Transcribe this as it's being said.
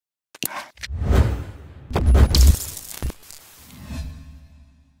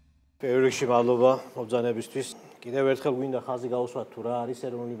Პირველში მადლობა მობრძანებისთვის. კიდევ ერთხელ გვინდა ხაზი გაუსვათ თუ რა არის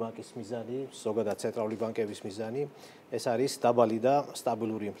ეროვნული ბანკის მიზანი, ზოგადად ცენტრალური ბანკების მიზანი. ეს არის დაბალი და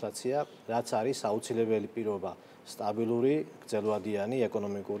სტაბილური ინფლაცია, რაც არის აუცილებელი პირობა სტაბილური, გრძელვადიანი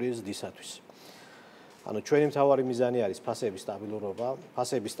ეკონომიკური ზრდისათვის. ანუ ჩვენი მთავარი მიზანი არის ფასების სტაბილურობა.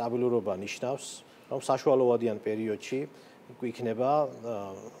 ფასების სტაბილურობა ნიშნავს, რომ საშუალოვადიან პერიოდში იქნება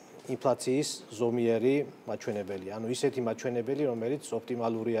ინფლაციის ზომიერი მაჩვენებელი, ანუ ისეთი მაჩვენებელი, რომელიც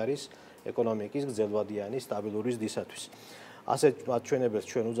ოპტიმალური არის ეკონომიკის გრძელვადიანი სტაბილური ზრდისათვის. ასეთ მაჩვენებელს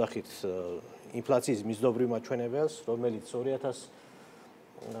ჩვენ უძახით ინფლაციის მიზნობრივ მაჩვენებელს, რომელიც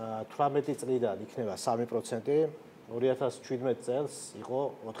 2018 წლიდან იქნება 3%, 2017 წელს იყო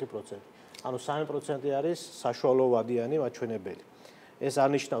 4%. ანუ 3% არის საშუალოვადიანი მაჩვენებელი. ეს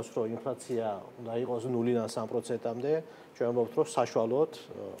არ ნიშნავს, რომ ინფლაცია უნდა იყოს 0-დან 3%-მდე, ჩვენ ვამბობთ, რომ საშუალოდ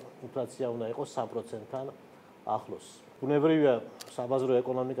ინფლაცია უნდა იყოს 3%-თან ახლოს. ბუნებრივია, საბაზრო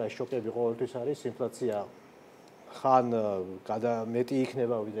ეკონომიკაში შოკები ყოველთვის არის, ინფლაცია ხან მეტი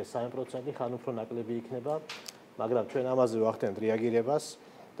იქნება ვიდრე 3%, ხან უფრო ნაკლები იქნება, მაგრამ ჩვენ ამაზე ვახდენთ რეაგირებას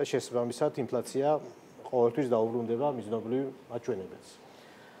და შესაბამისად ინფლაცია ყოველთვის დაუბრუნდება მიზნობრივ მაჩვენებელს.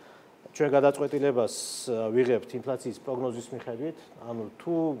 ჩვენ გადაწყვეტილებას ვიღებთ ინფლაციის პროგნოზის მიხედვით, ანუ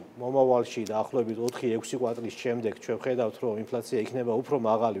თუ მომავალში დაახლოებით 4-6 კვარტალის შემდეგ ჩვენ ვხედავთ, რომ ინფლაცია იქნება უფრო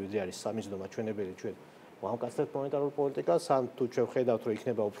მაღალი, ვიდრე არის სამიზნო მაჩვენებელი, ჩვენ ვამკაცრებთ მონეტარულ პოლიტიკას, ან თუ ჩვენ ვხედავთ, რომ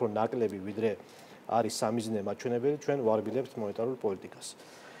იქნება უფრო ნაკლები, ვიდრე არის სამიზნე მაჩვენებელი, ჩვენ ვარბილებთ მონეტარულ პოლიტიკას.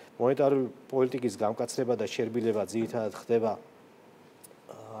 მონეტარული პოლიტიკის გამკაცრება და შერბილება ძირითადად ხდება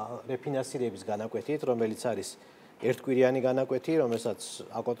რეფინანსირების განაკვეთით, რომელიც არის ერთკვირიანი განაკვეთი, რომელსაც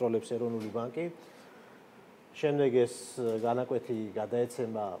აკონტროლებს ეროვნული ბანკი. შემდეგ ეს განაკვეთი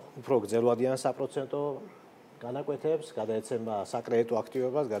გადაეცემა უფრო გრძელვადიან საპროცენტო განაკვეთებს, გადაეცემა საკრედიტო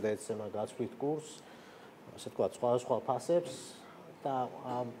აქტივობას, გადაეცემა გაცვლით კურსს, ასე ვთქვათ, სხვადასხვა ფასებს და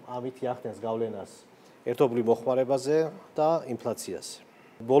ამით ახდენს გავლენას ერთობლივ მოხმარებაზე და ინფლაციაზე.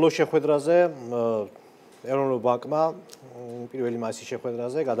 ბოლო შეხვედრაზე ეროვნულ ბანკმა პირველი მაისის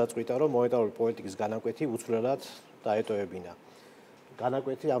შეხვედრაზე გადაწყვიტა, რომ მონეტარული პოლიტიკის განაკვეთი უცვლელად დაეტოვებინა.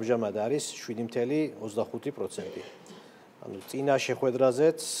 განაკვეთი ამჟამად არის 7.25%. ანუ წინა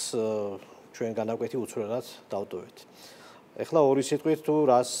შეხვედრაზეც ჩვენ განაკვეთი უცვლელად დავტოვეთ. ეხლა ორი სიტყვით თუ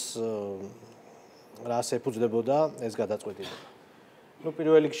რას ეფუძნებოდა ეს გადაწყვეტილება.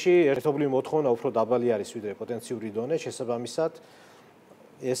 პირველ რიგში ერთობლივ მოთხოვნა უფრო დაბალი არის ვიდრე პოტენციური დონე, შესაბამისად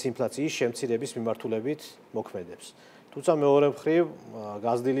ეს ინფლაციის შემცირების მიმართულებით მოქმედებს. თუმცა მეორე მხრივ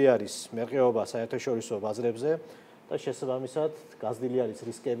გაზრდილი არის მერყეობა საერთაშორისო ბაზრებზე და შესაბამისად გაზრდილი არის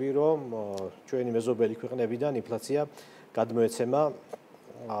რისკები, რომ ჩვენი მეზობელი ქვეყნებიდან ინფლაცია გადმოეცემა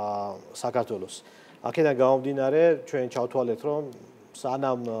საქართველოს. აქედან გამომდინარე, ჩვენ ჩავთვალეთ, რომ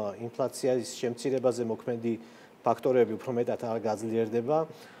სანამ ინფლაციის შემცირებაზე მოქმედი ფაქტორები უფრო მეტად არ გაძლიერდება,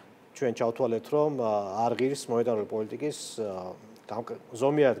 ჩვენ ჩავთვალეთ, რომ არ ღირს მონეტარული პოლიტიკის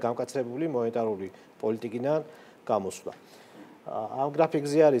ზომიერად გამკაცრებული მონეტარული პოლიტიკიდან გამოსვლა. ამ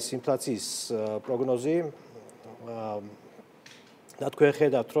გრაფიკზე არის ინფლაციის პროგნოზი. და თქვენ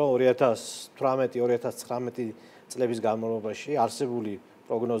ხედავთ, რომ 2018-2019 წლების განმავლობაში არსებული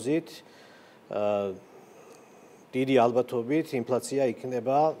პროგნოზით დიდი ალბათობით ინფლაცია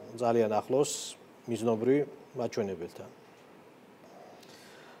იქნება ძალიან ახლოს მიზნობრივ მაჩვენებელთან.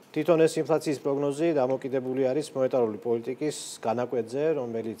 თვითონ ეს ინფლაციის პროგნოზი დამოკიდებული არის მონეტარული პოლიტიკის განაკვეთზე,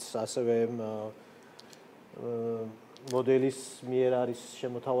 რომელიც ასევე მოდელის მიერ არის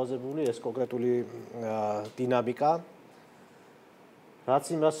შემოთავაზებული ეს კონკრეტული დინამიკა. რაც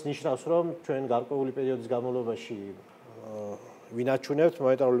იმას ნიშნავს, რომ ჩვენ გარკვეული პერიოდის განმავლობაში ვინაჩვენებთ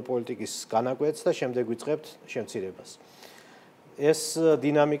მონეტარული პოლიტიკის განაკვეთს და შემდეგ ვიწყებთ შემცირებას. ეს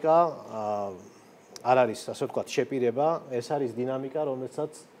დინამიკა არ არის, ასე ვთქვათ, შეპირება, ეს არის დინამიკა,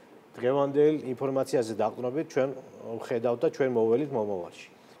 რომელსაც დღევანდელ ინფორმაციაზე დაყრდნობით ჩვენ ვხედავთ და ჩვენ მოვველით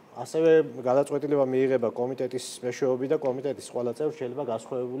მომავალში. ასევე გადაწყვეტილება მიიღება კომიტეტის მეშვეობით და კომიტეტის ყველა წევრს შეიძლება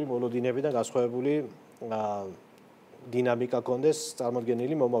გასხვავებული მოლოდინები და გასხვავებული დინამიკა კონდეს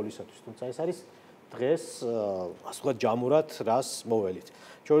წარმოდგენილი მომავლისათვის. თუმცა ეს არის დღეს ასე ვთქვათ ჯამურად რას მოვველით.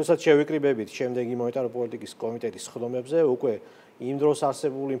 ჩვენსაც შევიკრიბებით შემდეგი მონეტარული პოლიტიკის კომიტეტის ხდომებზე, უკვე იმ დროს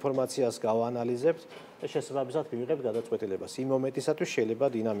არსებულ ინფორმაციას გავანალიზებთ და შესაბამისად მივიღებთ გადაწყვეტილებას. იმ მომენტისათვის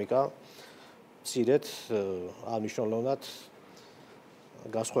შეიძლება დინამიკა მცირედ ან მნიშვნელოვნად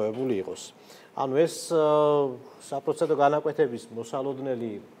გასხვავებული იყოს. ანუ ეს საპროცენტო განაკვეთების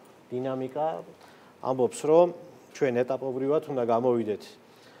მოსალოდნელი დინამიკა ამბობს, რომ ჩვენ ეტაპობრივად უნდა გამოვიდეთ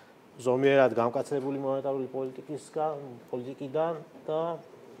ზომიერად გამკაცრებული მონეტარული პოლიტიკიდან და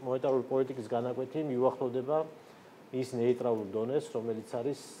მონეტარული პოლიტიკის განაკვეთი მიუახლოვდება ის ნეიტრალურ დონეს, რომელიც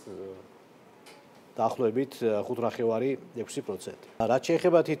არის დაახლოებით 5.6%. რაც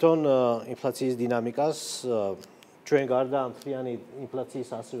შეეხება თვითონ ინფლაციის დინამიკას, ჩვენ გარდა მთლიანი ინფლაციის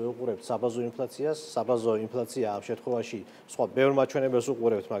ასევე უყურებთ საბაზო ინფლაციას. საბაზო ინფლაცია ამ შემთხვევაში სხვა ბევრ მაჩვენებელს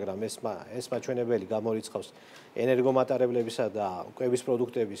უყურებთ, მაგრამ ეს მაჩვენებელი გამორიცხავს ენერგომატარებლებისა და კვების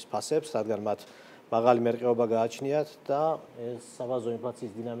პროდუქტების ფასებს, რადგან მათ მაღალი მერყეობა გააჩნიათ და ეს საბაზო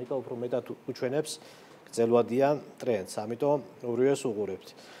ინფლაციის დინამიკა უფრო მეტად უჩვენებს გრძელვადიან ტრენდს. ამიტომ ორივეს უყურებთ.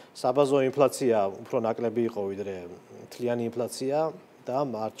 საბაზო ინფლაცია უფრო ნაკლები იყო ვიდრე მთლიანი ინფლაცია და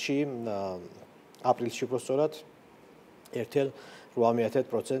მარტში, აპრილში უბრალოდ ერთხელ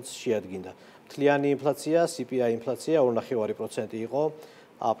 8% შეადგინა. მთლიანი ინფლაცია, CPI ინფლაცია 2.5% იყო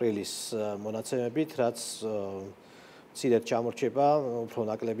აპრილის მონაცემებით, რაც მცირედ ჩამორჩება, უფრო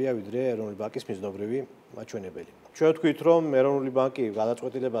ნაკლებია ვიდრე ეროვნული ბანკის მიზნობრივი მაჩვენებელი. ჩვენ ვთქვით, რომ ეროვნული ბანკი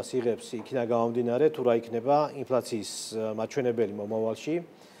გადაწყვეტილებას იღებს იქიდან გამომდინარე, თუ რა იქნება ინფლაციის მაჩვენებელი მომავალში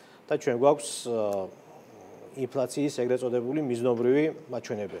და ჩვენ გვაქვს ინფლაციის ეგრეთ წოდებული მიზნობრივი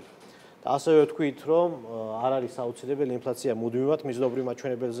მაჩვენებელი. და ასევე ვთქვით, რომ არ არის აუცილებელი ინფლაცია მუდმივად მიზნობრივ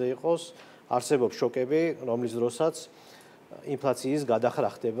მაჩვენებელზე იყოს, არსებობს შოკები, რომლის დროსაც ინფლაციის გადახრა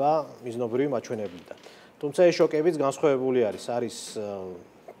ხდება მიზნობრივი მაჩვენებლიდან. თუმცა ეს შოკებიც განსხვავებული არის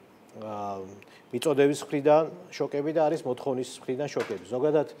მიწოდების მხრიდან შოკები და არის მოთხოვნის მხრიდან შოკები.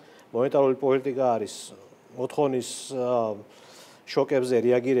 ზოგადად მონეტარული პოლიტიკა არის მოთხოვნის შოკებზე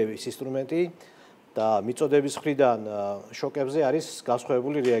რეაგირების ინსტრუმენტი და მიწოდების მხრიდან შოკებზე არის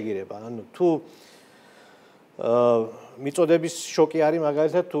განსხვავებული რეაგირება. ანუ თუ მიწოდების შოკი არის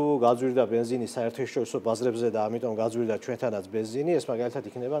მაგალითად თუ გაძვირდა ბენზინი საერთაშორისო ბაზრებზე და ამიტომ გაძვირდა ჩვენთანაც ბენზინი, ეს მაგალითად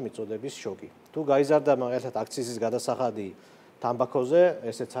იქნება მიწოდების შოკი. თუ გაიზარდა მაგალითად აქციზის გადასახადი თამბაქოზე,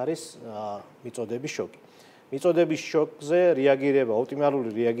 ესეც არის მიწოდების შოკი. მიწოდების შოკზე რეაგირება, ოპტიმალური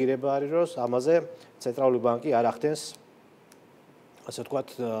რეაგირება არის, რომ ამაზე ცენტრალური ბანკი არ ახდენს, ასე ვთქვათ,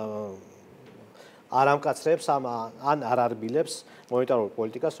 არ ამკაცრებს ან არ არბილებს მონეტარულ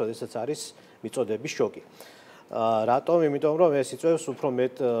პოლიტიკას, როდესაც არის მიწოდების შოკი. რატომ? იმიტომ რომ ეს იწვევს უფრო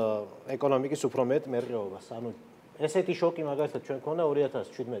მეტ ეკონომიკის უფრო მეტ მერყეობას. ანუ ესეთი შოკი მაგალითად ჩვენ ქონდა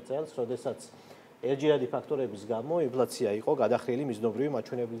 2017 წელს, როდესაც ერთჯერადი ფაქტორების გამო ინფლაცია იყო გადახრილი მიზნობრივი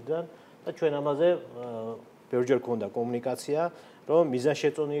მაჩვენებლიდან და ჩვენ ამაზე ბევრჯერ ქონდა კომუნიკაცია, რომ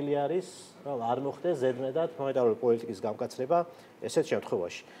მიზანშეწონილი არის, რომ არ მოხდეს ზედმეტად მონეტარული პოლიტიკის გამკაცრება ესეთ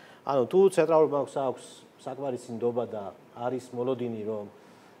შემთხვევაში. ანუ თუ ცენტრალურ ბანკს აქვს საკმარისი ნდობა და არის მოლოდინი, რომ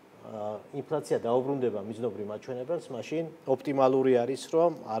ინფლაცია დაუბრუნდება მიზნობრივ მაჩვენებელს, მაშინ ოპტიმალური არის,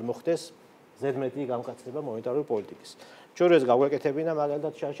 რომ არ მოხდეს ზედმეტი გამკაცრება მონეტარული პოლიტიკის. ჩვენ ეს გავაკეთებინა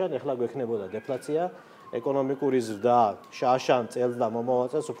მაგალითად შაშან, ეხლა გვექნებოდა დეფლაცია, ეკონომიკური ზრდა შაშან წელს და მომავალ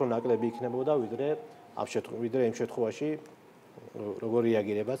წელს უფრო ნაკლები იქნებოდა ვიდრე იმ შემთხვევაში როგორი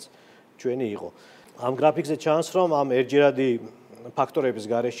რეაგირებაც ჩვენი იყო. ამ გრაფიკზე ჩანს, რომ ამ ერთჯერადი ფაქტორების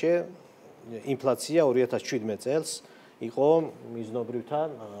გარეშე ინფლაცია 2017 წელს იყო მიზნობრივთან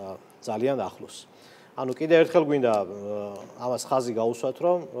ძალიან ახლოს. ანუ კიდევ ერთხელ გვინდა ამას ხაზი გაუსვათ,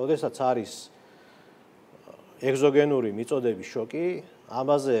 რომ როდესაც არის ეგზოგენური მიწოდების შოკი,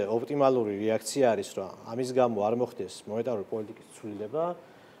 ამაზე ოპტიმალური რეაქცია არის, რომ ამის გამო არ მოხდეს მონეტარული პოლიტიკის ცვლილება,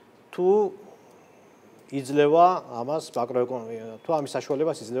 თუ იძლევა ამას თუ ამის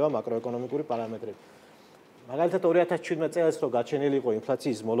საშუალებას იძლევა მაკროეკონომიკური პარამეტრები. მაგალითად 2017 წელს რო გაჩენილი იყო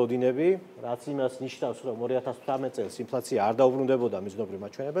ინფლაციის მოლოდინები, რაც იმას ნიშნავს, რომ 2018 წელს ინფლაცია არ დაუბრუნდებოდა მიზნობრივ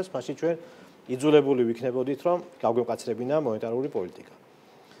მაჩვენებელს, მაშინ ჩვენ იძულებული ვიქნებოდით, რომ გავგვემკაცრებინა მონეტარული პოლიტიკა.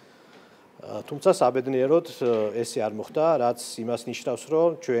 თუმცა საბედნიეროდ ესე არ მოხდა, რაც იმას ნიშნავს,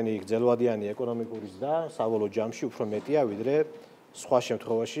 რომ ჩვენი გრძელვადიანი ეკონომიკური ზრდა საბოლოო ჯამში უფრო მეტია, ვიდრე სხვა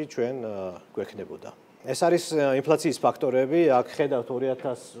შემთხვევაში ჩვენ გვექნებოდა. ეს არის ინფლაციის ფაქტორები, აქ ხედავთ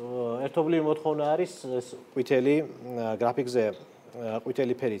 2000 ერთობლივი მოთხოვნა არის ეს ყვითელი გრაფიკზე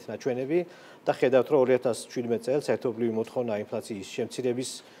ყვითელი ფერით ნაჩვენები და ხედავთ რომ 2017 წელს ერთობლივი მოთხოვნა ინფლაციის შემცირების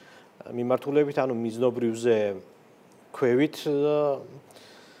მიმართულებით, ანუ მიზნობრივზე ქვევით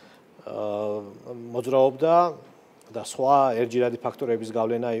მოძრაობდა და სხვა ერთჯერადი ფაქტორების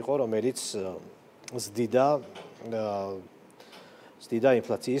გავლენა იყო, რომელიც ზდიდა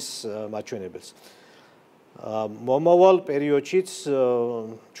ინფლაციის მაჩვენებელს. მომავალ პერიოდშიც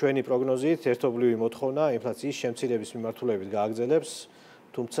ჩვენი პროგნოზით ერთობლივი მოთხოვნა ინფლაციის შემცირების მიმართულებით გააგრძელებს,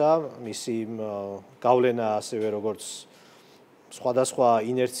 თუმცა მისი გავლენა ასევე როგორც სხვადასხვა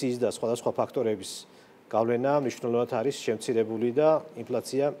ინერციის და სხვადასხვა ფაქტორების გავლენა მნიშვნელოვნად არის შემცირებული და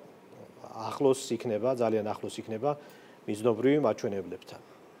ინფლაცია ახლოს იქნება, ძალიან ახლოს იქნება მიზნობრივი მაჩვენებლებთან.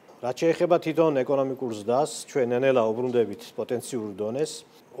 რაც შეეხება თვითონ ეკონომიკურ ზრდას, ჩვენ ნელ-ნელა უბრუნდებით პოტენციურ დონეს.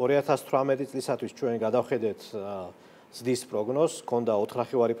 2018 წლისათვის ჩვენ გადავხედეთ ზრდის პროგნოზს, ჰქონდა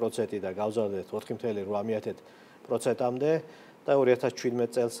 4.5% და გავზარდეთ 4.8%-მდე და და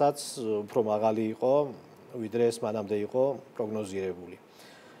 2017 წელსაც უფრო მაღალი იყო, ვიდრე ეს მანამდე იყო პროგნოზირებული.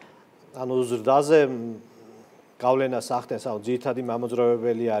 ანუ ზრდაზე გავლენას ახდენს, ანუ ძირითადი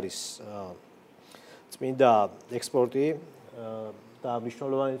მამოძრავებელი არის წმინდა ექსპორტი და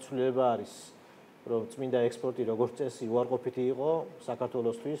მნიშვნელოვანი ცვლილება არის, რომ წმინდა ექსპორტი როგორც წესი უარყოფითი იყო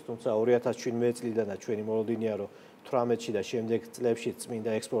საქართველოსთვის, თუმცა 2017 წლიდან ჩვენი მოლოდინია, რომ 18-ში და შემდეგ წლებში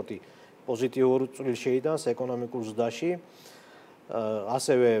წმინდა ექსპორტი პოზიტიურ წვლილს შეიტანს ეკონომიკურ ზრდაში,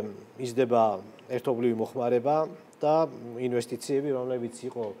 ასევე იზრდება ერთობლივი მოხმარება და ინვესტიციები, რომლებიც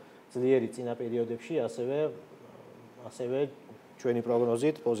იყო ძლიერი წინა პერიოდებში, ასევე ჩვენი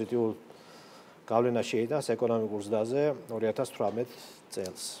პროგნოზით პოზიტიურ გავლენას შეიტანს ეკონომიკურ ზრდაზე 2018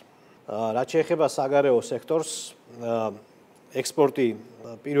 წელს. რაც შეეხება საგარეო სექტორს, ექსპორტი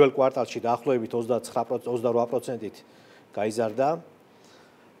პირველ კვარტალში დაახლოებით 29-28%-ით გაიზარდა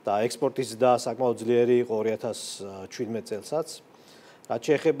და ექსპორტის ზრდა საკმაოდ ძლიერი იყო 2017 წელსაც. რაც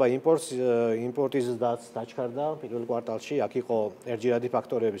შეეხება იმპორტს, იმპორტის ზრდაც დაჩქარდა პირველ კვარტალში, აქ იყო ერთჯერადი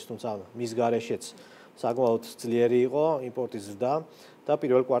ფაქტორების, თუმცა მის გარეშეც საკმაოდ ძლიერი იყო იმპორტის ზრდა და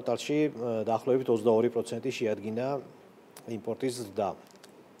პირველ კვარტალში დაახლოებით 22% შეადგინა იმპორტის ზრდა.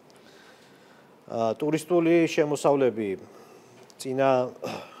 ტურისტული შემოსავლები წინა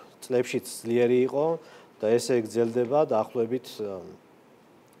წლებშიც ძლიერი იყო და ესე გრძელდება დაახლოებით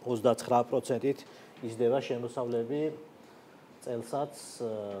 29%-ით იზრდება შემოსავლები წელსაც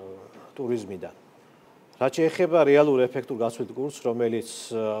ტურიზმიდან. რაც შეეხება რეალურ ეფექტურ გაცვლით კურსს,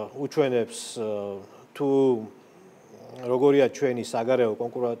 რომელიც უჩვენებს თუ როგორია ჩვენი საგარეო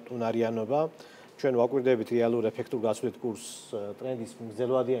კონკურენტუნარიანობა, ჩვენ ვაკვირდებით რეალურ ეფექტურ გაცვლით კურსს ტრენდის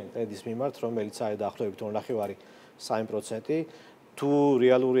მგრძელვადიანი ტრენდის მიმართ, რომელიც არის დაახლოებით 2.5-3%. თუ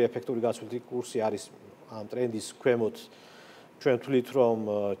რეალური ეფექტური გაცვლითი კურსი არის ამ ტრენდის ქვემოთ, ჩვენ ვთვლით, რომ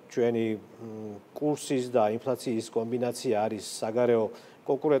ჩვენი კურსის და ინფლაციის კომბინაცია არის საგარეო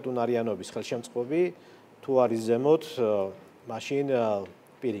კონკურენტუნარიანობის ხელშემწყობი, თუ არის ზემოთ, მაშინ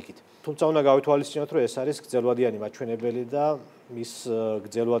პირიქით. თუმცა უნდა გავითვალისწინოთ, რომ ეს არის გრძელვადიანი მაჩვენებელი და მის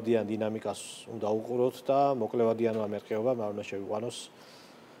გრძელვადიან დინამიკას უნდა უყუროთ და მოკლევადიანმა მერყეობამ არ უნდა შევიყვანოს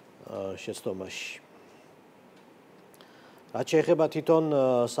შეცდომაში. რაც შეეხება თვითონ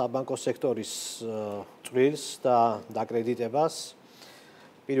საბანკო სექტორის წვლილს და დაკრედიტებას,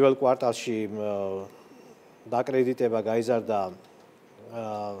 პირველ კვარტალში დაკრედიტება გაიზარდა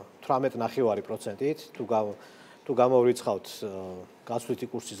 18.5%-ით, თუ გამოვრიცხავთ გაცვლითი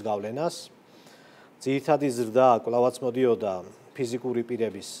კურსის გავლენას. ძირითადი ზრდა კვლავაც მოდიოდა ფიზიკური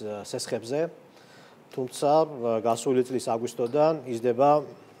პირების სესხებზე, თუმცა გასული წლის აგვისტოდან იზრდება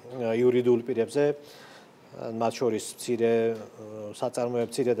იურიდიულ პირებზე, მათ შორის მცირე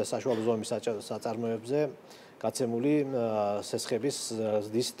და საშუალო ზომის საწარმოებზე გაცემული სესხების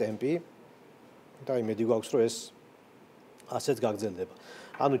ზრდის ტემპი და იმედი გვაქვს, რომ ეს ასეც გაგრძელდება.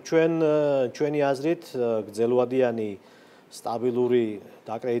 ანუ ჩვენი აზრით გრძელვადიანი სტაბილური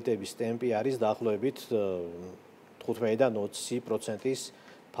დაკრედიტების ტემპი არის დაახლოებით 15-დან 20%-ის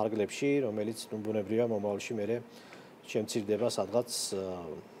ფარგლებში, რომელიც ბუნებრივია მომავალში მერე შემცირდება სადღაც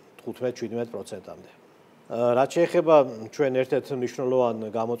 15-17%-მდე. რაც შეეხება ჩვენ ერთ-ერთ მნიშვნელოვან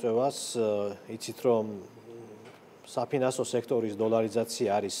გამოწვევას, იცით რომ საფინანსო სექტორის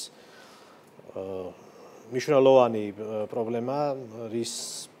დოლარიზაცია არის მნიშვნელოვანი პრობლემა,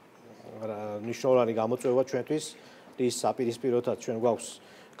 რის მნიშვნელოვანი გამოწვევა ჩვენთვის, რის საპირისპიროთაც ჩვენ გვაქვს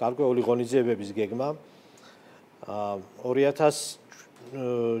გარკვეული ღონისძიებების გეგმა.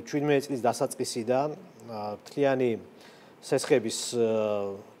 2017 წლის დასაწყისიდან მთლიანი სესხების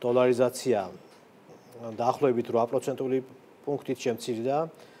დოლარიზაცია დაახლოებით 8%-ული პუნქტით შემცირდა,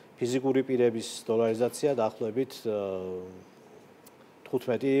 ფიზიკური პირების დოლარიზაცია დაახლოებით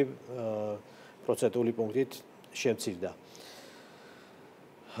 15%-ული პუნქტით შემცირდა.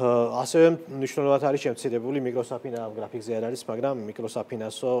 ასევე მნიშვნელოვნად არის შემცირებული მიკროსაფინანსო გრაფიკზე არ არის, მაგრამ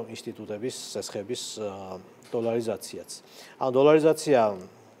მიკროსაფინანსო ინსტიტუტების სესხების დოლარიზაციაც. ანუ დოლარიზაცია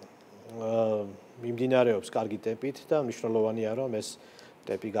მიმდინარეობს კარგი ტემპით და მნიშვნელოვანია, რომ ეს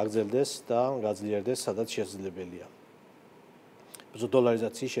ტემპი გაგრძელდეს და გაძლიერდეს, სადაც შესაძლებელია.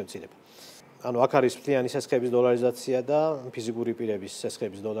 დოლარიზაციის შემცირება. ანუ აქ არის მთლიანი სესხების დოლარიზაცია და ფიზიკური პირების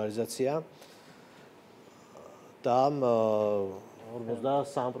სესხების დოლარიზაცია და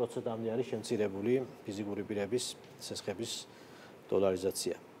 43%-მდე არის შემცირებული ფიზიკური პირების სესხების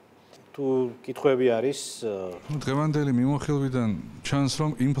დოლარიზაცია. თუ კითხვები არის, დღევანდელი მიმოხილვიდან ჩანს,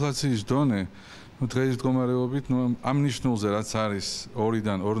 რომ ინფლაციის დონე დღეის მდგომარეობით, ამ ნიშნულზე რაც არის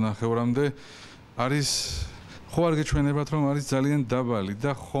 2-დან 2.5-მდე, არის ხო არ გეჩვენებათ, რომ არის ძალიან დაბალი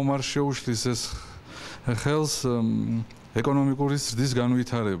და ხომ არ შეუშლის ეს ხელს ეკონომიკური ზრდის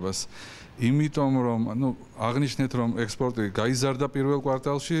განვითარებას. იმიტომ რომ აღნიშნეთ რომ ექსპორტი გაიზარდა პირველ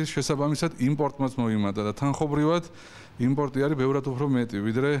კვარტალში, შესაბამისად იმპორტმაც მოიმატა და თანხობრივად იმპორტი არის ბევრად უფრო მეტი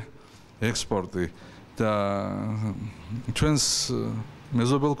ვიდრე ექსპორტი და ჩვენს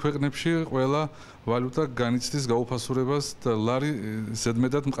მეზობელ ქვეყნებში ყველა ვალუტა განიცდის გაუფასურებას და ლარი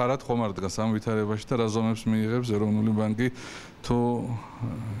ზედმეტად მყარად ხომ არ დგას ამ ვითარებაში და რა ზომებს მიიღებს ეროვნული ბანკი თუ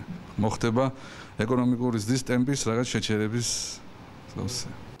მოხდება ეკონომიკური ზრდის ტემპის რაღაც შეჩერების წელსი.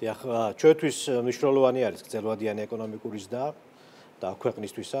 დიახ, ჩვენთვის მნიშვნელოვანი არის გრძელვადიანი ეკონომიკური ზრდა და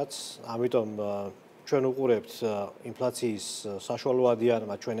ქვეყნისთვისაც, ამიტომ ჩვენ უყურებთ ინფლაციის საშუალოადიან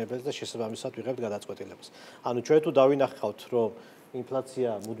მაჩვენებელს და შესაბამისად ვიღებთ გადაწყვეტილებას. ანუ ჩვენ თუ დავინახავთ, რომ ინფლაცია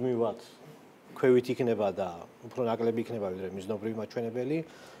მუდმივად ქვევით იქნება და უფრო ნაკლები იქნება ვიდრე მიზნობრივი მაჩვენებელი,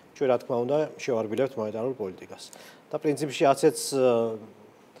 ჩვენ რა თქმა უნდა შევარბილებთ მონეტარულ პოლიტიკას. და პრინციპში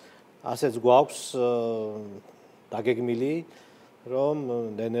ასეც გვაქვს დაგეგმილი, რომ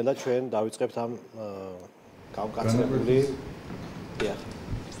ნელ-ნელა ჩვენ დავიწყებთ ამ გამკაცრებული დიახ.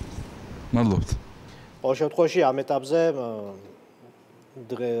 მადლობთ. ყოველ შემთხვევაში ამ ეტაპზე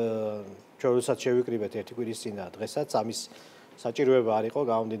ჩვენ როდესაც შევიკრიბეთ ერთი კვირის წინ და დღესაც ამის საჭიროება არ იყო,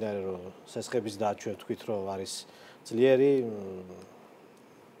 გამომდინარე რომ სესხების დაცვა თქვით რომ არის ძლიერი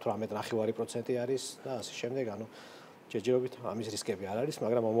 18.5% არის და ასე შემდეგ, ანუ ჯერჯერობით ამის რისკები არ არის,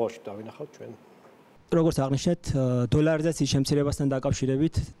 მაგრამ მომავალში დავინახავთ ჩვენ. როგორც აღნიშნეთ, დოლარიზაციის შემცირებასთან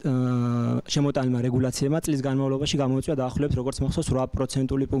დაკავშირებით შემოტანილმა რეგულაციებმა წლის განმავლობაში გამოიწვია დაახლოებით როგორც მახსოვს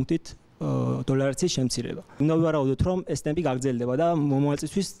 8%-ული პუნქტით დოლარიზაციის შემცირება. უნდა ვივარაუდოთ, რომ ეს ტემპი გაგრძელდება და მომავალ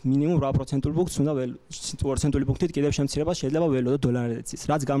წლისთვის მინიმუმ 8%-ული პუნქტს უნდა 8%-ული პუნქტით კიდევ შემცირებას შეიძლება ველოდოთ დოლარიზაციის,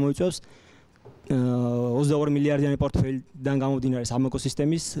 რაც გამოიწვევს 22 მილიარდიანი პორტფელიდან გამომდინარე სამეფო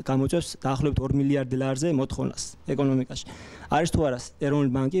სისტემის გამოიწვევს დაახლოებით 2 მილიარდ დოლარზე მოთხოვნას ეკონომიკაში. არის თუ არა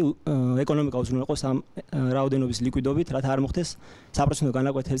ეროვნული ბანკი ეკონომიკა უზრუნველყოფს ამ რაოდენობის ლიკვიდობით, რათა არ მოხდეს საპროცენტო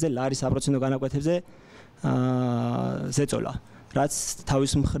განაკვეთებზე, ლარის საპროცენტო განაკვეთებზე ზეწოლა, რაც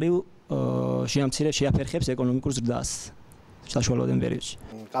თავის მხრივ შეაფერხებს ეკონომიკურ ზრდას საშუალოდენ პერიოდში.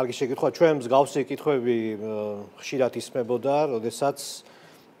 კარგი შეკითხვა, ჩვენ მსგავსი კითხვები ხშირად ისმებოდა, როდესაც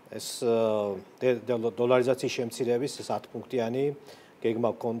ეს დოლარიზაციის შემცირების 10 პუნქტიანი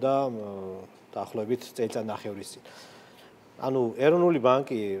გეგმა გქონდა დაახლოებით წელიწადნახევრის წინ. ანუ ეროვნული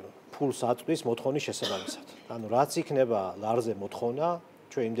ბანკი ფულს აწვდის მოთხოვნის შესაბამისად. ანუ რაც იქნება ლარზე მოთხოვნა,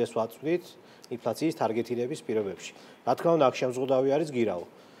 ჩვენ იმდენს ვაწვდით ინფლაციის თარგეტირების პირობებში. რა თქმა უნდა, აქ შემზღუდავი არის გირაო.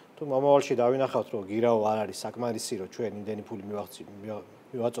 თუ მომავალში დავინახავთ, რომ გირაო არ არის საკმარისი, რომ ჩვენ იმდენი ფული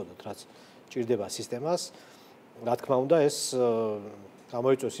მივაწოდოთ, რაც ჭირდება სისტემას, რა თქმა უნდა, ეს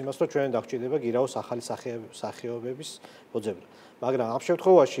გამოიწვევს იმას, რომ ჩვენ დაგვჭირდება გირაოს ახალი სახეობების მოძებნა. მაგრამ ამ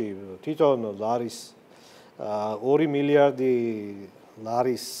შემთხვევაში თვითონ ლარის 2 მილიარდი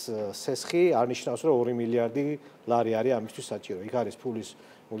ლარის სესხი არ ნიშნავს, რომ 2 მილიარდი ლარი არის ამისთვის საჭირო. იქ არის ფულის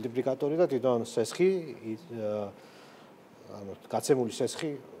მულტიპლიკატორი და თვითონ სესხი ანუ გაცემული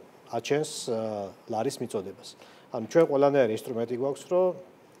სესხი აჩენს ლარის მიწოდებას. ანუ ჩვენ ყველანაირი ინსტრუმენტი გვაქვს, რომ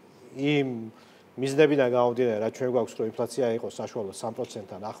იმ მიზნებიდან გამომდინარე, რაც ჩვენ გვაქვს, რომ ინფლაცია იყოს საშუალოდ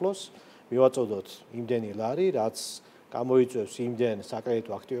 3%-თან ახლოს, მივაწოდოთ იმდენი ლარი, რაც გამოიწვევს იმდენ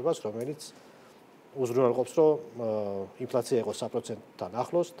საკრედიტო აქტივებას, რომელიც უზრუნველყოფს, რომ ინფლაცია იყოს 3%-თან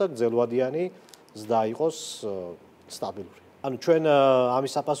ახლოს და გრძელვადიანი ზრდა იყოს სტაბილური. ანუ ჩვენ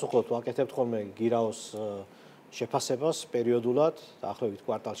ამის საპასუხოდ ვაკეთებთ ხოლმე გირაოს შეფასებას პერიოდულად, დაახლოებით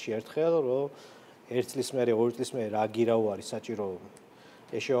კვარტალში ერთხელ, რომ 1 წლის მერე, 2 წლის მერე რა გირაო არის საჭირო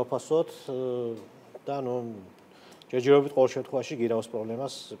შევაფასოთ და ჯერჯერობით ყოველ შემთხვევაში გირაოს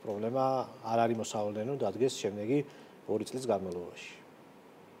პრობლემა არ არის მოსავალდენო დადგეს შემდეგი 2 წლის განმავლობაში.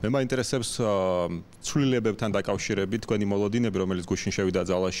 მე მაინტერესებს ცვლილებებთან დაკავშირებით თქვენი მოლოდინები, რომელიც გუშინ შევიდა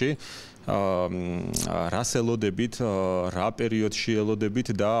ძალაში. რას ელოდებით, რა პერიოდში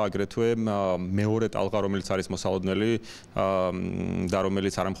ელოდებით და აგრეთვე მეორე ტალღა, რომელიც არის მოსალოდნელი და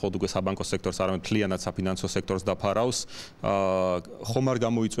რომელიც არა მხოლოდ უკვე საბანკო სექტორს, არამედ მთლიანად საფინანსო სექტორს დაფარავს, ხომ არ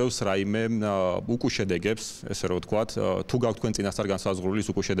გამოიწვევს რაიმე უკუშედეგებს, ესე რომ ვთქვათ, თუ გაქვთ თქვენ წინასწარ განსაზღვრული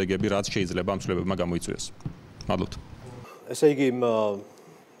უკუშედეგები, რაც შეიძლება ამ ცვლილებებმა გამოიწვიოს. მადლობთ. ესე იგი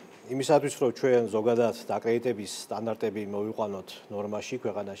იმისათვის, რომ ჩვენ ზოგადად დაკრედიტების სტანდარტები მოვიყვანოთ ნორმაში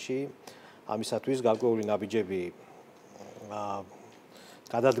ქვეყანაში, ამისათვის გარკვეული ნაბიჯები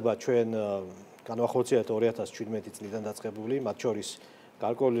გადადგა ჩვენ განვახორციელეთ 2017 წლიდან დაწყებული, მათ შორის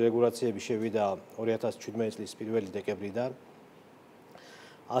გარკვეული რეგულაციები შევიდა 2017 წლის 1 დეკემბრიდან.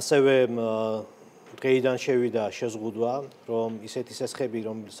 ასევე დღეიდან შევიდა შეზღუდვა, რომ ისეთი სესხები,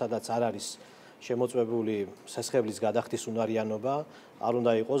 სადაც არ არის შემოწმებული სესხებლის გადახდის უნარიანობა, არ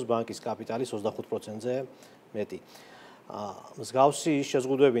უნდა იყოს ბანკის კაპიტალის 25%-ზე მეტი. მსგავსი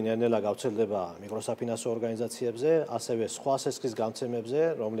შეზღუდვები ნელ-ნელა გავრცელდება მიკროსაფინანსო ორგანიზაციებზე, ასევე სხვა სესხის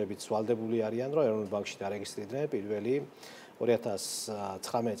გამცემებზე, რომლებიც ვალდებული არიან, რომ ეროვნულ ბანკში დარეგისტრირდნენ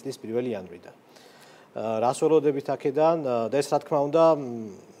 2019 წლის 1 იანვრიდან. რას ველოდებით აქედან და ეს რა თქმა უნდა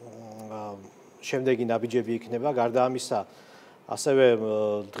შემდეგი ნაბიჯები იქნება, გარდა ამისა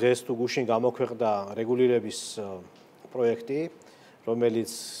ასევე დღეს თუ გუშინ გამოქვეყნდა რეგულირების პროექტი,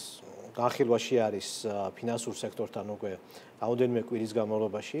 რომელიც განხილვაში არის ფინანსურ სექტორთან უკვე რაოდენიმე კვირის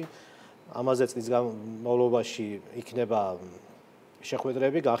განმავლობაში. ამაზე წლის განმავლობაში იქნება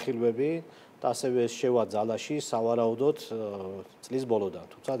შეხვედრები, განხილვები და ასევე შევა ძალაში სავარაუდოდ წლის ბოლოდან.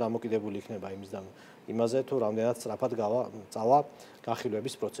 თუმცა დამოკიდებული იქნება იმაზე თუ რამდენად სწრაფად წავა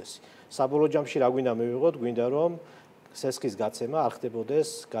განხილვების პროცესი. საბოლოო ჯამში რა გვინდა მივიღოთ? გვინდა რომ სესხის გაცემა არ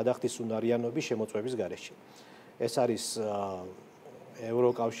ხდებოდეს გადახდის უნარიანობის შემოწმების გარეშე. ეს არის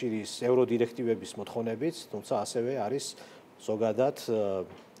ევროკავშირის ევროდირექტივების მოთხოვნებით, თუმცა ასევე არის ზოგადად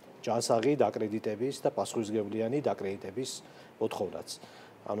ჯანსაღი დაკრედიტების და პასუხისმგებლიანი დაკრედიტების მოთხოვნაც.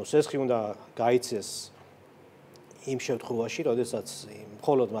 ანუ სესხი უნდა გაიცეს იმ შემთხვევაში, როდესაც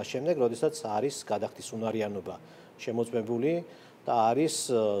მხოლოდ მას შემდეგ, როდესაც არის გადახდის უნარიანობა შემოწმებული და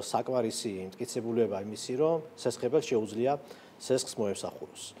არის საკმარისი მტკიცებულება იმისი, რომ სესხებელს შეუძლია სესხს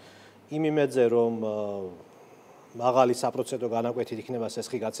მოემსახუროს. იმ იმედზე, რომ მაღალი საპროცენტო განაკვეთით იქნება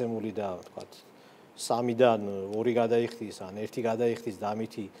სესხი გაცემული და ვთქვათ 3-დან 2 გადაიხდის ან 1 გადაიხდის და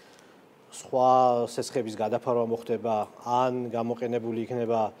ამითი სხვა სესხების გადაფარვა მოხდება ან გამოყენებული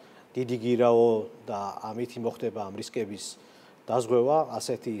იქნება დიდი გირაო და ამითი მოხდება ამ რისკების დაზღვევა,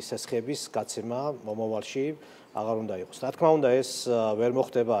 ასეთი სესხების გაცემა მომავალში აღარ უნდა იყოს. რა თქმა უნდა, ეს ვერ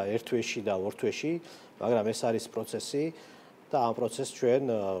მოხდება ერთ თვეში და ორ თვეში, მაგრამ ეს არის პროცესი და ამ პროცესს ჩვენ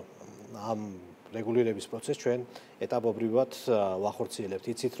ამ რეგულირების პროცესს ჩვენ ეტაპობრივად ვახორციელებთ.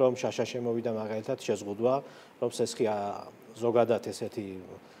 იცით რომ შაშა შემოვიდა მაგალითად შეზღუდვა, რომ სესხი ზოგადად ესეთი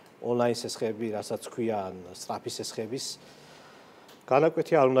ონლაინ სესხები, რასაც ქვიან სწრაფი სესხების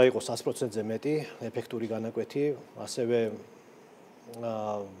განაკვეთი არ უნდა იყოს 100%-ზე მეტი, ეფექტური განაკვეთი, ასევე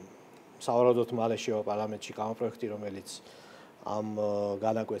სავარაუდოდ მალე შევა პარლამენტში გამოპროექტი, რომელიც ამ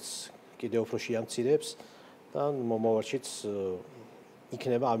განაკვეთს კიდევ უფრო შეამცირებს და მომავალშიც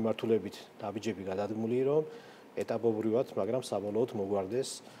იქნება ამ მიმართულებით დაბიჯები გადადგმული, რომ ეტაპობრივად, მაგრამ საბოლოოდ მოგვარდეს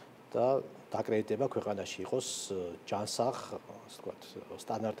და დაკრედიტება ქვეყანაში იყოს ჯანსაღ, ასე ვთქვათ,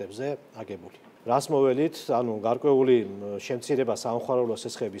 სტანდარტებზე აგებული. რას მოველით, ანუ გარკვეული შემცირება სამხარებლო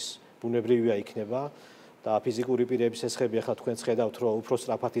სესხების ბუნებრივია იქნება და ფიზიკური პირების სესხები ახლა თქვენ ხედავთ, რომ უფრო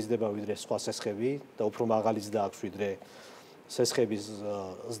სწრაფად იზრდება ვიდრე სხვა სესხები და უფრო მაღალი ზრდა აქვს ვიდრე სესხების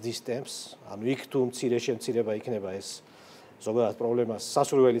ზრდის ტემპს. ანუ იქ თუ მცირე შემცირება იქნება ეს ზოგადად პრობლემას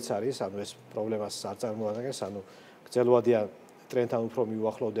სასურველიც არის, ანუ ეს პრობლემას არ წარმოადგენს, ანუ გრძელვადიან ტრენდთან უფრო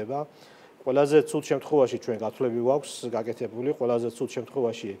მიუახლოვდება. ყველაზე ცუდ შემთხვევაში ჩვენ გათვლები გვაქვს გაკეთებული, ყველაზე ცუდ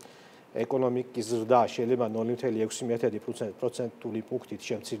შემთხვევაში ეკონომიკის ზრდა შეიძლება 0.6% პუნქტით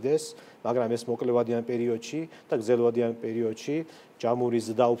შემცირდეს, მაგრამ ეს მოკლევადიან პერიოდში და გრძელვადიან პერიოდში ჯამური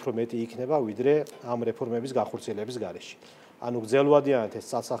ზრდა უფრო მეტი იქნება ვიდრე ამ რეფორმების განხორციელების გარეშე. ანუ გრძელვადიანად ეს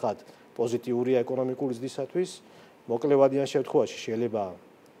სასახად პოზიტიურია ეკონომიკური ზრდისათვის, მოკლევადიან შემთხვევაში შეიძლება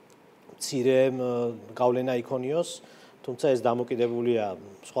მცირე გავლენა იქონიოს, თუმცა ეს დამოკიდებულია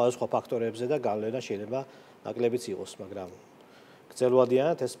სხვადასხვა ფაქტორებზე და გავლენა შეიძლება ნაკლებიც იყოს, მაგრამ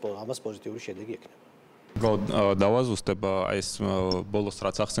გრძელვადიანად ეს ამას პოზიტიური შედეგი ექნება. დავაზუსტებ ეს ბოლოს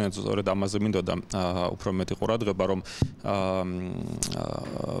რაც ახსენეთ, სწორედ ამაზე მინდოდა უფრო მეტი ყურადღება, რომ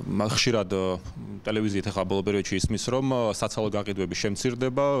ხშირად ტელევიზიით ახლა ბოლო პერიოდში ისმის, რომ საცალო გაყიდვები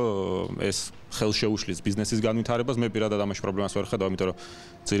შემცირდება, ეს ხელშეუშლის ბიზნესის განვითარებას. მე პირადად ამაში პრობლემას ვერ ხედავ, იმიტომ რომ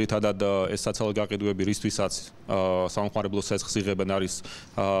ძირითადად ეს საცალო გაყიდვები რისთვისაც სამხარებლო სესხს იღებენ არის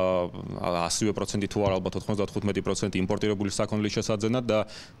 100% თუ არა, ალბათ 95% იმპორტირებული საქონლის შესაძენად და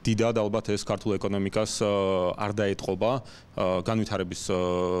დიდად ალბათ ეს ქართულ ეკონომიკას არ დაეტყობა განვითარების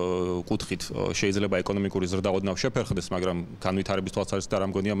კუთხით შეიძლება ეკონომიკური ზრდა ოდნავ შეფერხდეს, მაგრამ განვითარების თვალსაზრისით არ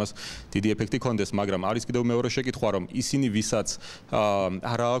ამგონია მას დიდი ეფექტი ქონდეს, მაგრამ არის კიდევ მეორე შეკითხვა, რომ ისინი ვისაც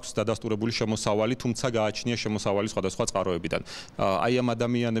არ აქვს დადასტურებული შემოსავალი, თუმცა გააჩნია შემოსავალი სხვადასხვა წყაროებიდან. აი ამ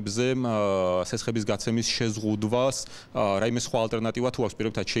ადამიანებზე სესხების გაცემის შეზღუდვას რაიმე სხვა ალტერნატივა თუ აქვს,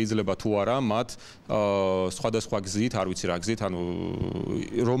 პირობითად შეიძლება თუ არა მათ სხვადასხვა გზით, არ ვიცი რა გზით, ანუ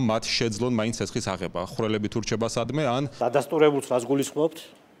რომ მათ შეძლონ მაინც სესხის აღება. ხრელები თუ რჩება სადმე ან დადასტურებულს რას გულისხმობთ?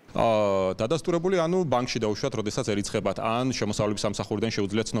 დადასტურებული, ანუ ბანკში დაუშვათ, როდესაც ერიცხებათ, ან შემოსავლების სამსახურიდან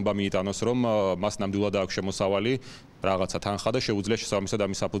შეუძლია ცნობა მიიტანოს, რომ მას ნამდვილად აქვს შემოსავალი, რაღაცა თანხა და შეუძლია შესაბამისად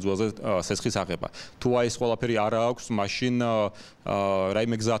ამის საფუძველზე სესხის აღება. თუ აი ეს ყველაფერი არ აქვს, მაშინ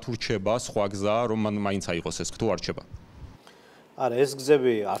რაიმე გზა თუ რჩება, სხვა გზა, რომ მან მაინც აიღოს სესხი, თუ არ რჩება? არა, ეს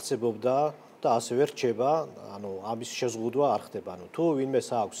გზები არსებობდა და ასევე რჩება, ანუ ამის შეზღუდვა არ ხდება. ანუ თუ ვინმეს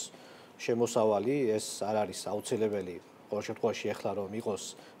აქვს შემოსავალი, ეს არ არის აუცილებელი ყოველ შემთხვევაში ეხლა რომ იყოს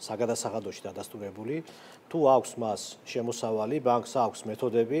საგადასახადოში დადასტურებული, თუ აქვს მას შემოსავალი, ბანკს აქვს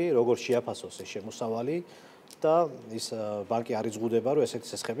მეთოდები, როგორ შეაფასოს ეს შემოსავალი და ის ბანკი არ იზღუდება, რომ ესეთი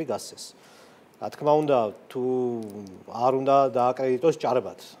სესხები გასცეს. რა თქმა უნდა, თუ არ უნდა დააკრედიტოს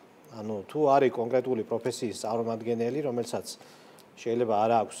ჭარბად, ანუ თუ არის კონკრეტული პროფესიის წარმომადგენელი, რომელსაც შეიძლება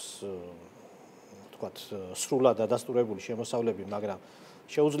არ აქვს თქვათ სრულად დადასტურებული შემოსავლები, მაგრამ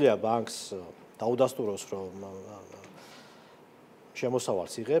შეუძლია ბანკს დაუდასტუროს, რომ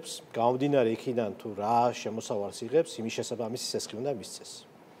შემოსავალს იღებს, გამომდინარე იქიდან თუ რა შემოსავალს იღებს, იმის შესაბამისი სესხი უნდა მისცეს.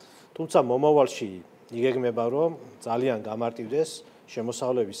 თუმცა მომავალში იგეგმება, რომ ძალიან გამარტივდეს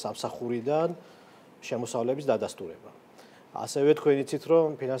შემოსავლების სამსახურიდან შემოსავლების დადასტურება. ასევე თქვენ იცით, რომ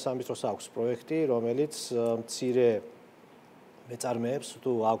ფინანსის სამინისტროს აქვს პროექტი, რომელიც მცირე მეწარმეებს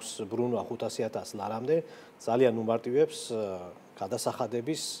თუ აქვს ბრუნვა 500.000 ლარამდე ძალიან უმარტივებს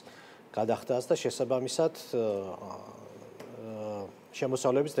გადასახადების გადახდას და შესაბამისად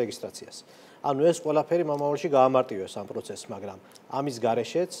შემოსავლების რეგისტრაციას. ანუ ეს ყველაფერი მომავალში გაამარტივებს ამ პროცესს, მაგრამ ამის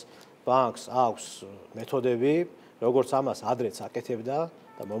გარეშეც ბანკს აქვს მეთოდები, როგორც ამას ადრეც აკეთებდა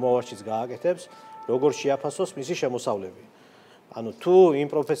და მომავალშიც გააკეთებს, როგორ შეაფასოს მისი შემოსავლები. ანუ თუ იმ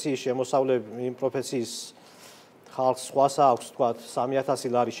პროფესიის შემოსავლები, იმ პროფესიის ხალხს სხვას აქვს, თქვათ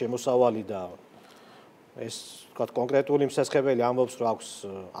 3000 ლარის შემოსავალი და ეს თქვათ კონკრეტული მსესხებელი ამბობს, რომ აქვს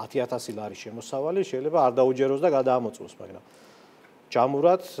 10000 ლარის შემოსავალი, შეიძლება არ დაუჯეროს და გადაამოწმოს, მაგრამ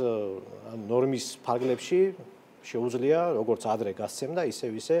ჯამურად ნორმის ფარგლებში შეუძლია როგორც ადრე გასცემდა,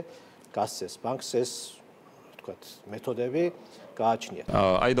 ისე გასცეს. ბანკს ეს თქვათ მეთოდები გააჩნია.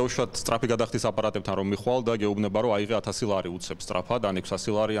 აი დაუშვათ სწრაფი გადახდის აპარატებთან რომ მიხვალ და გეუბნება რომ აიღე 1000 ლარი უცებ სწრაფად, ან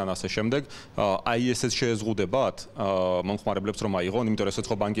 600 ლარი ან ასე შემდეგ. აი ესეც შეეზღუდებათ მომხმარებლებს რომ აიღონ, იმიტომ რომ ესეც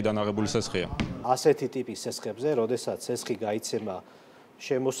ხო ბანკიდან აღებული სესხია. ასეთი ტიპის სესხებზე, როდესაც სესხი გაიცემა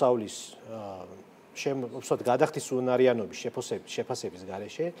შემოსავლის უბრალოდ გადახდის უნარიანობის შეფასების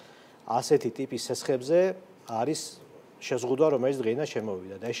გარეშე, ასეთი ტიპის სესხებზე არის შეზღუდვა, რომელიც დღეიდან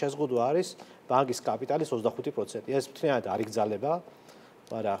შემოვიდა და ეს შეზღუდვა არის ბანკის კაპიტალის 25%. ეს მთლიანად არ იგზალება,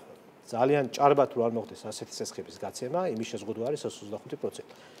 მაგრამ ძალიან ჭარბად რო არ მოხდეს ასეთი სესხების გაცემა, იმის შეზღუდვა არის 25%.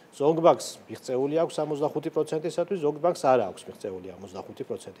 ზოგ ბანკს მიღწეული აქვს 65%-ისათვის, ზოგ ბანკს არ აქვს მიღწეული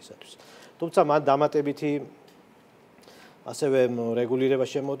 65%-ისათვის. თუმცა მან დამატებითი ასევე რეგულირება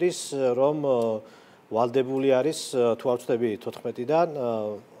შემოდის, რომ ვალდებული არის თუ არ ვცდები 14-დან,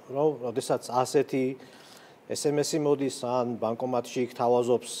 რომ როდესაც ასეთი SMS-ი მოდის ან ბანკომატში იქ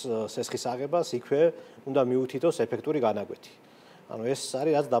თავაზობს სესხის აღებას, იქვე უნდა მიუთითოს ეფექტური განაკვეთი. ანუ ეს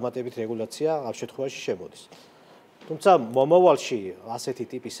არის რაც დამატებით რეგულაცია ამ შემთხვევაში შემოდის. თუმცა მომავალში ასეთი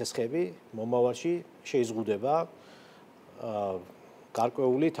ტიპის სესხები მომავალში შეიზღუდება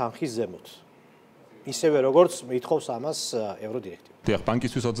გარკვეული თანხის ზემოთ. ისევე როგორც ითხოვს ამას ევროდირექტივა. დიახ,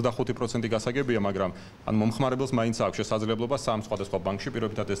 ბანკისთვის 25% გასაგებია, მაგრამ ან მომხმარებელს მაინც აქვს შესაძლებლობა სამ სხვადასხვა ბანკში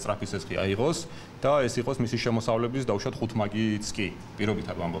პირობითად ეს სწრაფი სესხი აიღოს და ეს იყოს მისი შემოსავლების დაუშვათ 5 მაგიც კი.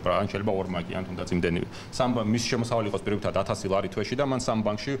 პირობითად ვამბობ რა, ან შეიძლება 2 მაგი, ან თუნდაც იმდენივე. სამ მის შემოსავალი იყოს პირობითად 1000 ლარი თვეში და მან სამ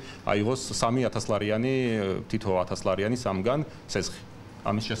ბანკში აიღოს 3000 ლარიანი, თითო 1000 ლარიანი სამგან სესხი.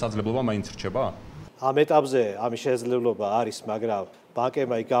 ამის შესაძლებლობა მაინც რჩება? ამ ეტაპზე ამის შესაძლებლობა არის, მაგრამ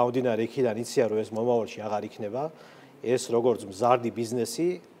ბანკებმა გამომდინარე იქიდან იციან, რომ ეს მომავალში აღარ იქნება. ეს როგორც მზარდი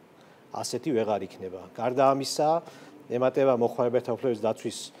ბიზნესი, ასეთი ვეღარ იქნება. გარდა ამისა, ემატება მოხმარებელთა უფლებების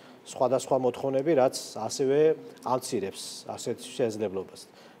დაცვის სხვადასხვა მოთხოვნები, რაც ასევე ამცირებს ასეთ შესაძლებლობას.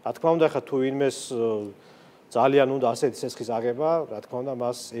 რა თქმა უნდა, ხა თუ ვინმეს ძალიან უნდა ასეთი სესხის აღება, რა თქმა უნდა,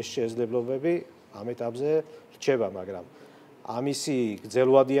 მას ეს შესაძლებლობები ამ ეტაპზე რჩება, მაგრამ ამისი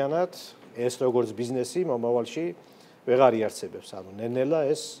გრძელვადიანად ეს როგორც ბიზნესი მომავალში ვეღარ იარსებებს. ანუ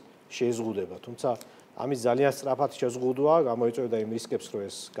ნელ-ნელა ეს შეიზღუდება, თუმცა ამის ძალიან სწრაფად შეზღუდვა გამოიწვევდა იმ რისკებს, რომ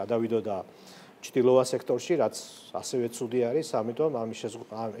ეს გადავიდოდა ჭრილოვა სექტორში, რაც ასევე ცუდი არის, ამიტომ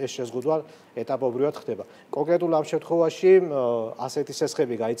ეს შეზღუდვა ეტაპობრივად ხდება. კონკრეტულ ამ შემთხვევაში ასეთი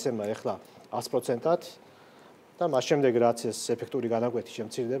სესხები გაიცემა ეხლა 100%-ად და მას შემდეგ რაც ეს ეფექტური განაკვეთი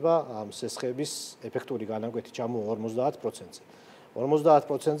შემცირდება, ამ სესხების ეფექტური განაკვეთი ჩამოვა 50%-ზე.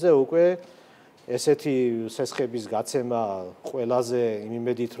 50%-ზე უკვე ესეთი სესხების გაცემა ყველაზე იმ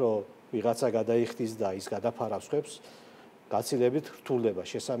იმედით, რომ ვიღაცა გადაიხდის და ის გადაფარავს ხებს, გაცილებით რთულდება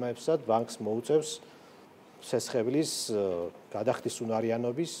შესამეებსად ბანკს მოუწევს სესხების გადახდის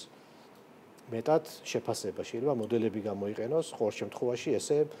უნარიანობის მეტად შეფასება. შეიძლება მოდელები გამოიყენოს, ყოველ შემთხვევაში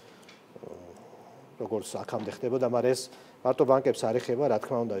ესე როგორც აქამდე ხდებოდა, მაგრამ ეს მარტო ბანკებს არ ეხება, რა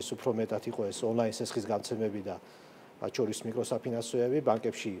თქმა უნდა, ეს უფრო მეტად იყო ეს ონლაინ სესხის გამცემები და მათ შორის მიკროსაფინანსოები,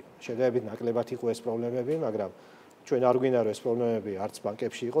 ბანკებში შედარებით ნაკლებად იყო ეს პრობლემები, მაგრამ ჩვენ არ გვინდა რომ ეს პრობლემები არც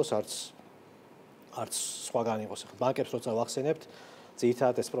ბანკებში იყოს, არც არც სხვაგან იყოს. ბანკებს როცა ვახსენებთ,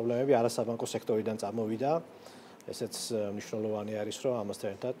 ძირითადად ეს პრობლემები არასაბანკო სექტორიდან წამოვიდა. ესეც მნიშვნელოვანი არის, რომ ამასთან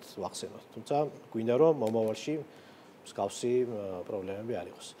ერთად ვახსენოთ. თუმცა გვინდა რომ მომავალში მსგავსი პრობლემები არ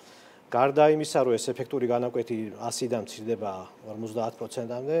იყოს. გარდა იმისა, რომ ეს ეფექტური განაკვეთი 100-დან მცირდება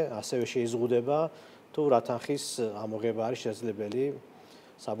 50%-მდე, ასევე შეიზღუდება თუ რა თანხის ამოღება არის შესაძლებელი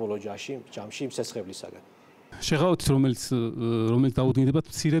საბოლოო ჯამში იმ სესხებლისაგან. შეღავთ რომელიც დაუდგინდება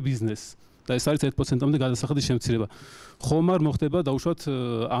მცირე ბიზნესს და ეს არის 1%-მდე გადასახადის შემცირება. ხომ არ მოხდება დაუშვათ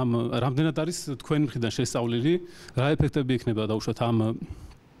ამ რამდენად არის თქვენი მხრიდან შესწავლილი, რა ეფექტები ექნება დაუშვათ ამ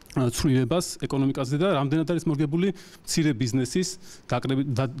ცვლილებას ეკონომიკაზე და რამდენად არის მორგებული მცირე ბიზნესის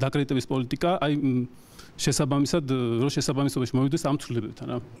დაკრედიტების პოლიტიკა, აი შესაბამისად რო შესაბამისობაში მოვიდეს ამ ცვლილებებთან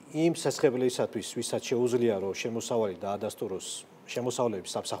რა. იმ სესხებლისათვის, ვისაც შეუძლია რომ შემოსავალი დაადასტუროს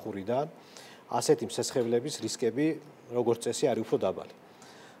შემოსავლების სამსახურიდან, ასეთი სესხებლების რისკები როგორც წესი არის უფრო დაბალი.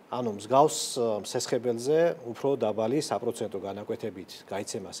 ანუ მსგავს სესხებელზე უფრო დაბალი საპროცენტო განაკვეთებით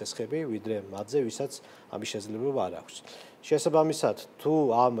გაიცემა სესხები, ვიდრე მათზე, ვისაც ამის შესაძლებლობა არ აქვს. შესაბამისად, თუ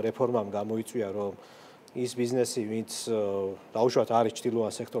ამ რეფორმამ გამოიწვია, რომ ის ბიზნესი, ვინც დაუშვათ არის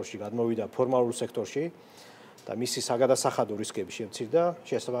ჩრდილოან სექტორში, გადმოვიდა ფორმალურ სექტორში და მისი საგადასახადო რისკები შემცირდა,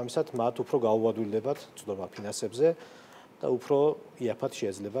 შესაბამისად, მათ უფრო გაუვადვილდებათ ცდომა ფინანსებზე და უფრო იაფად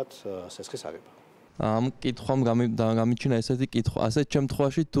შეეძლებათ სესხის აღება. ამ კითხვამ გამიჩინა ესეთი კითხვა. ასეთ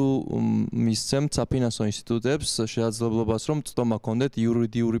შემთხვევაში თუ მისცემთ საფინანსო ინსტიტუტებს შესაძლებლობას, რომ ცდომა ქონდეთ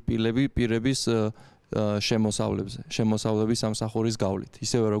იურიდიული პირების შემოსავლების სამსახურის გავლით.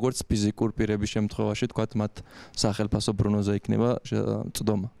 ისევე როგორც ფიზიკურ პირების შემთხვევაში, თქვათ, მათ სახელფასო ბრუნვაზე იქნება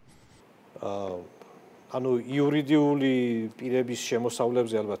ცდომა. ანუ იურიდიული პირების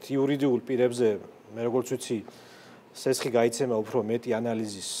შემოსავლებზე ალბათ იურიდიულ პირებზე, მე როგორც ვიცი, სესხი გაიცემა უფრო მეტი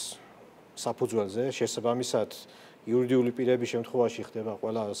ანალიზის საფუძველზე, შესაბამისად იურიდიული პირების შემთხვევაში ხდება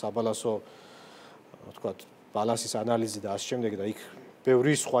ყველა საბალანსო, თქვათ, ბალანსის ანალიზი და ამ შემდეგ და იქ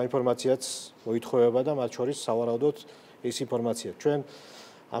ბევრი სხვა ინფორმაციაც მოითხოვება და მათ შორის სავარაუდოდ ეს ინფორმაცია. ჩვენ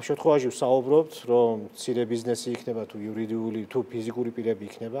ამ შემთხვევაში ვსაუბრობთ, რომ მცირე ბიზნესი იქნება თუ იურიდიული თუ ფიზიკური პირები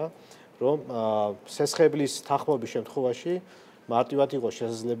იქნება, რომ სესხებლის თანხმობის შემთხვევაში მარტივად იყოს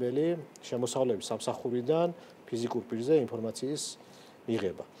შესაძლებელი შემოსავლების სამსახურიდან ფიზიკურ პირზე ინფორმაციის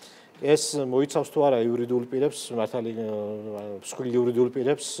მიღება. ეს მოიცავს თუ არა იურიდიულ პირებს, მართალი მსხვილ იურიდიულ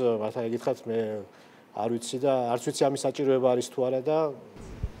პირებს, მართალი გითხრათ, მე არ ვიცი და არც ვიცი ამის საჭიროება არის თუ არა და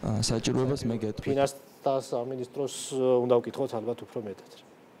საჭიროებას მე გეტყვი. ფინანსთა სამინისტროს უნდა ვკითხოთ ალბათ უფრო მეტად.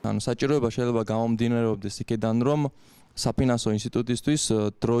 ანუ საჭიროება შეიძლება გამომდინარეობდეს იქედან, რომ საფინანსო ინსტიტუტისთვის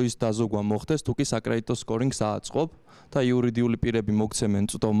დროის დაზოგვა მოხდეს, თუ კი საკრედიტო სკორინგს ააწყობ და იურიდიული პირები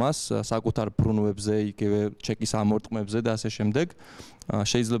მოგცემენ წდომას საკუთარ ბრუნვებზე, იგივე ჩეკის ამორტყმებზე და ასე შემდეგ.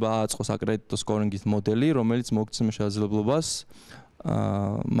 შეიძლება ააწყოს საკრედიტო სკორინგის მოდელი, რომელიც მოგცემ შესაძლებლობას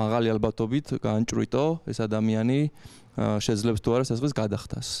მაღალი ალბათობით განჭვრიტო ეს ადამიანი შეძლებს თუ არა სესხის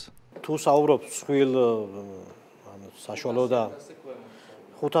გადახდას. თუ საუბრობ მსხვილ საშუალო და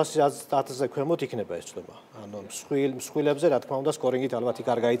 500-ზე ქვემოთ იქნება ეს ცდომა. ანუ მსხვილებზე რა თქმა უნდა სკორინგით ალბათ იქ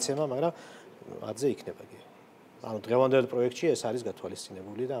არ გაიცემა, მაგრამ მათზე იქნება კი. ანუ დღევანდელ პროექტში ეს არის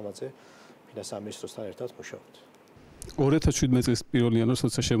გათვალისწინებული და ამაზე ფინანსთა სამინისტროსთან ერთად მუშაობთ. 2017 წლის 1 იანვარს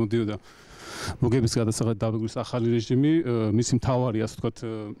როცა შემოდიოდა მოგების გადასახადი დაბეგვრის ახალი რეჟიმი, მისი მთავარი, ასე ვთქვათ,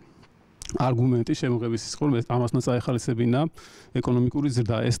 არგუმენტი შემოღების ის ხოლმე ამას უნდა წაეხალისებინა ეკონომიკური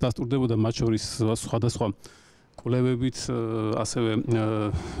ზრდა. ეს დასტურდებოდა მათ შორის სხვადასხვა კვლევებით, ასევე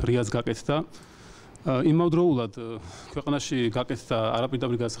რიაც გაკეთდა. იმავდროულად ქვეყანაში გაკეთდა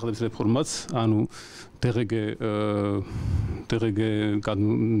არაპირდაპირი გადასახადების რეფორმაც, ანუ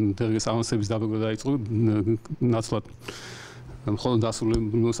DGG-ს ავანსების დაბეგვრა დაიწყო ნაცვლად მხოლოდ დასავლური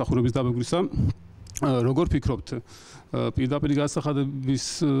მოსახურების დაბეგვრისა. როგორ ფიქრობთ, პირდაპირი გადასახადების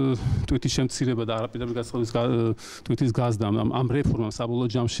ტვიტის შემცირება და არაპირდაპირი გადასახადების ტვიტის გაზრდა ამ რეფორმამ საბოლოო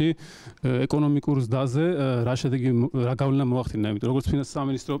ჯამში ეკონომიკურ ზრდაზე რა შედეგი რა გავლენა მოახდინა, იმიტომ როგორც ფინანსთა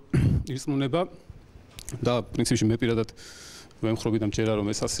სამინისტრო ირწმუნება და პრინციპში მე პირადად ვემხრობი და მჯერა რომ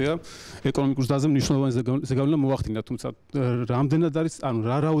ეს ასეა, ეკონომიკურ ზრდაზე მნიშვნელოვანი ზეგავლენა მოახდინა, თუმცა რამდენად არის, ანუ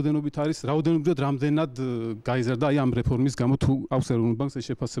რა რაოდენობით არის, რაოდენობრივად რამდენად გაიზარდა აი ამ რეფორმის გამო თუ აქვს ეროვნულ ბანკს ეს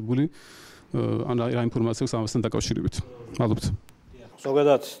შეფასებული ან რა ინფორმაცია აქვს ამასთან დაკავშირებით. მადლობთ.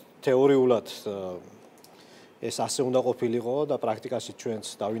 ზოგადად თეორიულად ეს ასე უნდა ყოფილიყო და პრაქტიკაში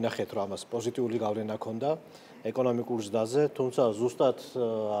ჩვენც დავინახეთ რომ ამას პოზიტიური გავლენა ჰქონდა ეკონომიკურ ზრდაზე, თუმცა ზუსტად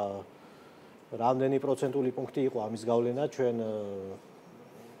რამდენი პროცენტული პუნქტი იყო ამის გავლენა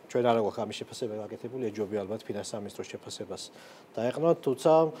ჩვენ არ გვაქვს ამის შეფასება გაკეთებული, ეჯობია ალბათ ფინანსთა სამინისტროს შეფასებას დაეყნოთ,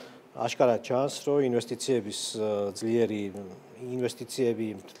 თუმცა აშკარად ჩანს, რომ ინვესტიციები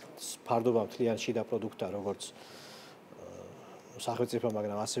ფარდობა მთლიან შიდა პროდუქტთან, როგორც სახელმწიფო,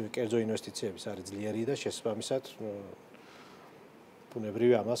 მაგრამ ასევე კერძო ინვესტიციების არის ძლიერი და შესაბამისად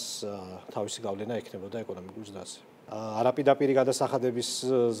ბუნებრივია ამას თავისი გავლენა ექნებოდა ეკონომიკურ ზრდაზე. არაპირდაპირი გადასახადების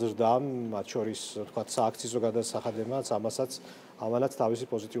ზრდამ, მათ შორის თქვათ სააქციზო გადასახადებმაც ამანაც თავისი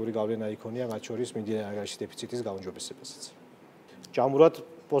პოზიტიური გავლენა იქონია, მათ შორის მიმდინარე ანგარიშის დეფიციტის გაუმჯობესებასაც. ჭამურად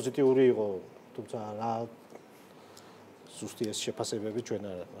პოზიტიური იყო, თუმცა რა ზუსტი ეს შეფასებები ჩვენ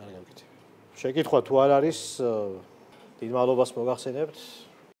არ გავიგეთ. შეკითხვა თუ არ არის, დიდ მადლობას მოგახსენებთ.